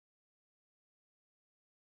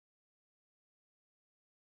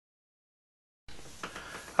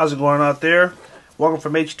How's it going out there? Welcome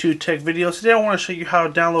from H2TechVideos. Today I want to show you how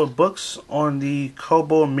to download books on the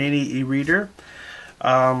Kobo mini e-reader.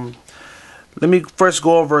 Let me first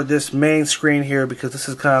go over this main screen here because this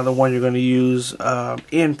is kind of the one you're going to use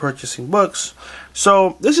in purchasing books.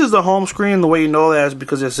 So this is the home screen. The way you know that is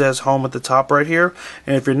because it says home at the top right here.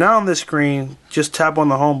 And if you're not on this screen, just tap on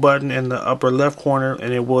the home button in the upper left corner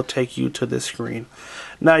and it will take you to this screen.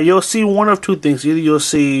 Now you'll see one of two things. Either you'll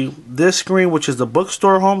see this screen, which is the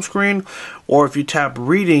bookstore home screen, or if you tap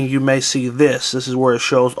reading, you may see this. This is where it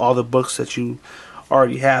shows all the books that you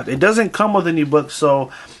already have. It doesn't come with any books,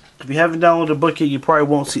 so if you haven't downloaded a book yet, you probably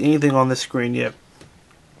won't see anything on this screen yet.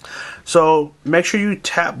 So make sure you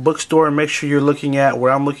tap bookstore and make sure you're looking at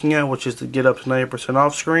where I'm looking at, which is the get up to 90%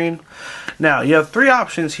 off screen. Now you have three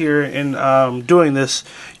options here in doing this.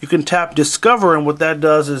 You can tap discover, and what that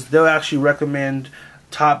does is they'll actually recommend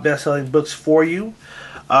top best-selling books for you.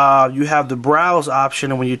 You have the browse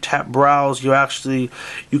option, and when you tap browse, you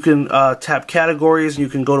can tap categories, and you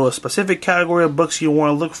can go to a specific category of books you want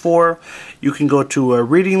to look for. You can go to a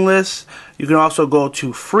reading list. You can also go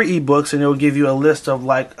to free ebooks, and it will give you a list of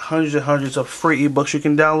like hundreds and hundreds of free ebooks you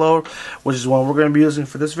can download, which is one we're going to be using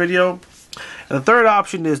for this video. And the third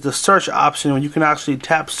option is the search option, when you can actually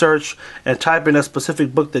tap search and type in a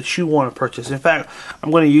specific book that you want to purchase. In fact, I'm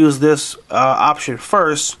going to use this option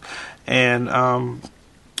first, and I'm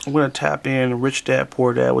going to tap in Rich Dad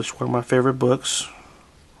Poor Dad, which is one of my favorite books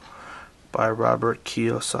by Robert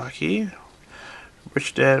Kiyosaki.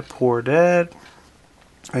 Rich Dad Poor Dad,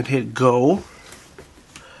 and hit go.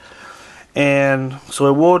 And so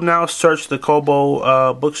it will now search the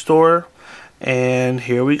Kobo bookstore. And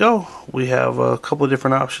here we go. We have a couple of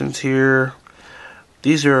different options here.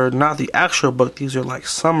 These are not the actual book. These are like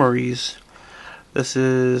summaries. This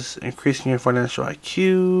is increasing your financial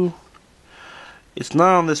IQ. It's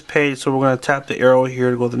not on this page, so we're going to tap the arrow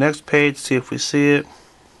here to go to the next page, see if we see it.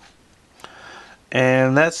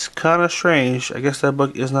 And that's kind of strange. I guess that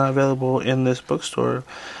book is not available in this bookstore.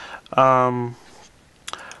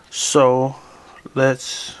 So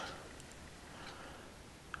let's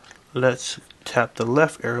tap the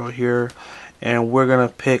left arrow here, and we're gonna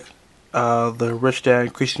pick the Rich Dad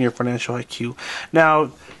Increasing Your Financial IQ.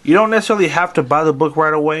 Now you don't necessarily have to buy the book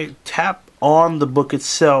right away. Tap on the book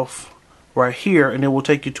itself right here, and it will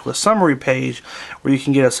take you to a summary page where you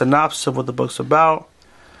can get a synopsis of what the book's about.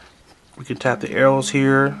 We can tap the arrows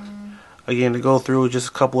here again to go through just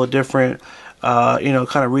a couple of different kind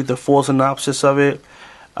of read the full synopsis of it.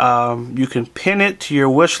 You can pin it to your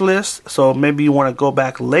wish list, so maybe you want to go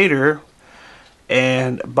back later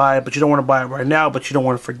and buy it, but you don't want to buy it right now, but you don't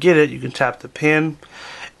want to forget it. You can tap the pin,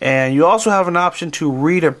 and you also have an option to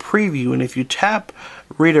read a preview, and if you tap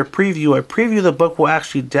read a preview of the book will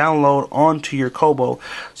actually download onto your Kobo,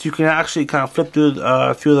 so you can actually kind of flip through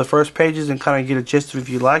a few of the first pages and kind of get a gist of if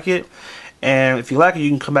you like it, and if you like it you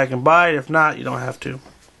can come back and buy it. If not, you don't have to.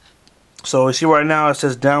 So you see right now it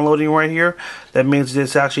says downloading right here. That means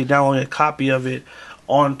it's actually downloading a copy of it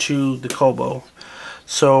onto the Kobo.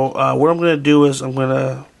 So what I'm going to do is I'm going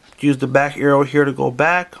to use the back arrow here to go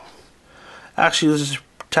back. Actually, let's just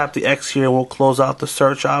tap the X here and we'll close out the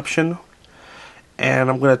search option. And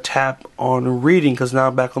I'm going to tap on reading because now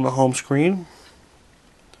I'm back on the home screen.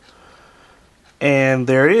 And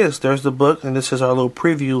there it is. There's the book, and this is our little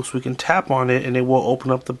preview, so we can tap on it and it will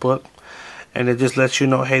open up the book. And it just lets you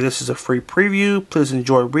know, hey, this is a free preview. Please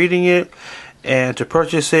enjoy reading it. And to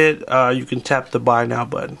purchase it, you can tap the buy now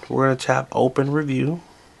button. We're going to tap open review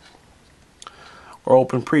or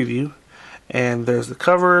open preview. And there's the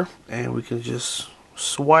cover. And we can just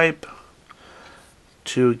swipe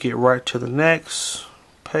to get right to the next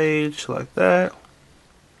page like that.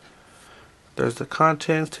 There's the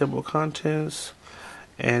contents, table of contents.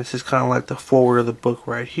 And this is kind of like the forward of the book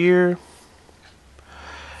right here.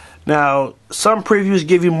 Now, some previews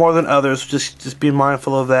give you more than others. Just be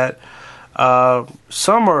mindful of that.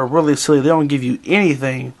 Some are really silly. They don't give you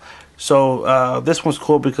anything. So this one's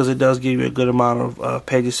cool because it does give you a good amount of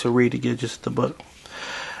pages to read to get just the book.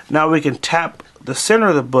 Now we can tap the center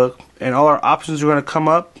of the book, and all our options are going to come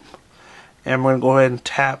up. And we're going to go ahead and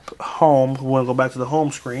tap home. We want to go back to the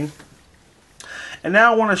home screen. And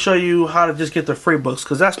now I want to show you how to just get the free books,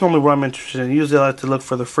 because that's normally what I'm interested in. Usually I like to look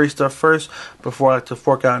for the free stuff first before I like to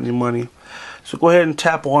fork out any money. So go ahead and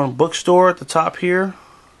tap on bookstore at the top here,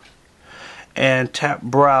 and tap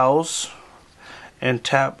browse, and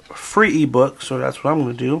tap free ebook. So that's what I'm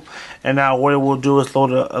going to do. And now what it will do is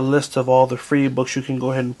load a list of all the free ebooks you can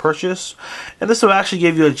go ahead and purchase. And this will actually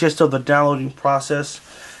give you a gist of the downloading process,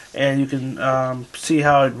 and you can see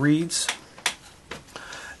how it reads.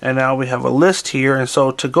 And now we have a list here, and so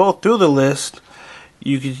to go through the list,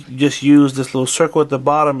 you can just use this little circle at the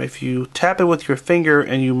bottom. If you tap it with your finger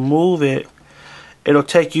and you move it, it'll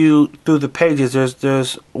take you through the pages.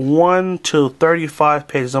 There's 1 to 35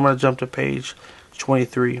 pages. I'm going to jump to page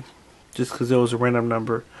 23 just because it was a random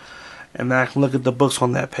number. And then I can look at the books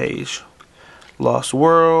on that page. Lost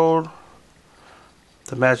World,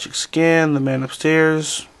 The Magic Skin, The Man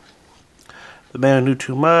Upstairs, The Man Who Knew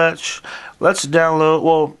Too Much. Let's download.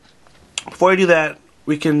 Well, before I do that,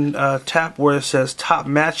 we can tap where it says Top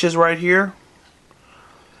Matches right here.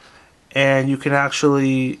 And you can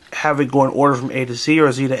actually have it go in order from A to Z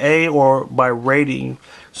or Z to A, or by rating.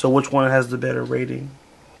 So which one has the better rating.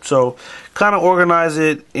 So kind of organize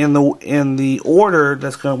it in the order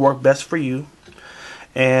that's going to work best for you.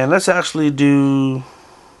 And let's actually do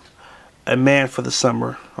A Man for the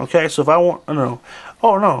Summer. Okay, so if I want,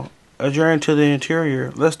 A Journey to the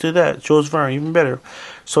Interior. Let's do that. Jules Verne, even better.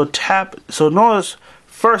 So tap. So notice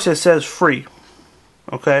first it says free.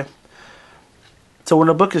 Okay. So when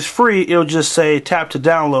the book is free, it'll just say tap to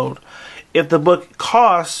download. If the book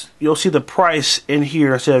costs, you'll see the price in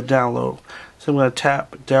here instead of download. So I'm going to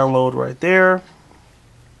tap download right there,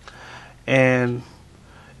 and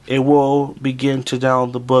it will begin to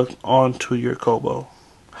download the book onto your Kobo.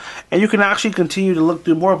 And you can actually continue to look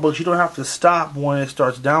through more books. You don't have to stop when it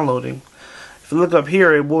starts downloading. If you look up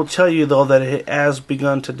here, it will tell you though that it has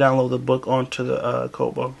begun to download the book onto the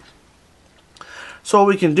Kobo. So what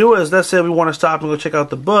we can do is, let's say we want to stop and go check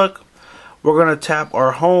out the book. We're going to tap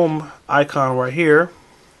our home icon right here.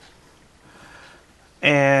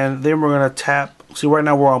 And then we're going to tap, see right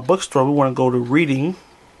now we're on bookstore, we want to go to reading.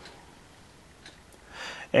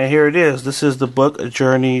 And here it is. This is the book, A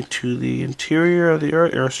Journey to the Interior of the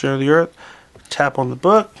Earth, or Center of the Earth. Tap on the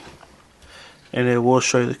book, and it will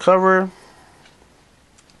show you the cover.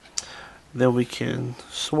 Then we can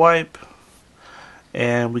swipe,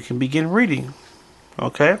 and we can begin reading.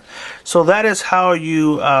 Okay, so that is how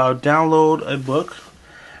you download a book.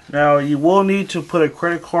 Now you will need to put a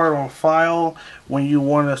credit card on file when you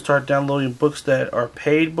want to start downloading books that are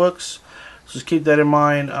paid books. So just keep that in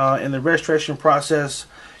mind. In the registration process,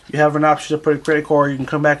 you have an option to put a credit card. You can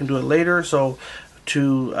come back and do it later. So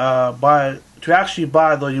to actually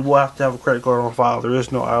buy though, you will have to have a credit card on file. There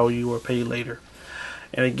is no IOU or pay later.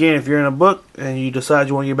 And again, if you're in a book and you decide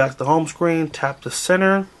you want to get back to the home screen, tap the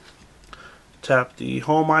center, tap the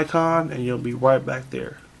home icon, and you'll be right back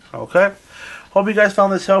there. Okay? Hope you guys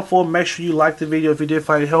found this helpful. Make sure you like the video if you did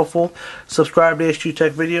find it helpful. Subscribe to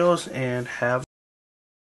H2TechVideos, and have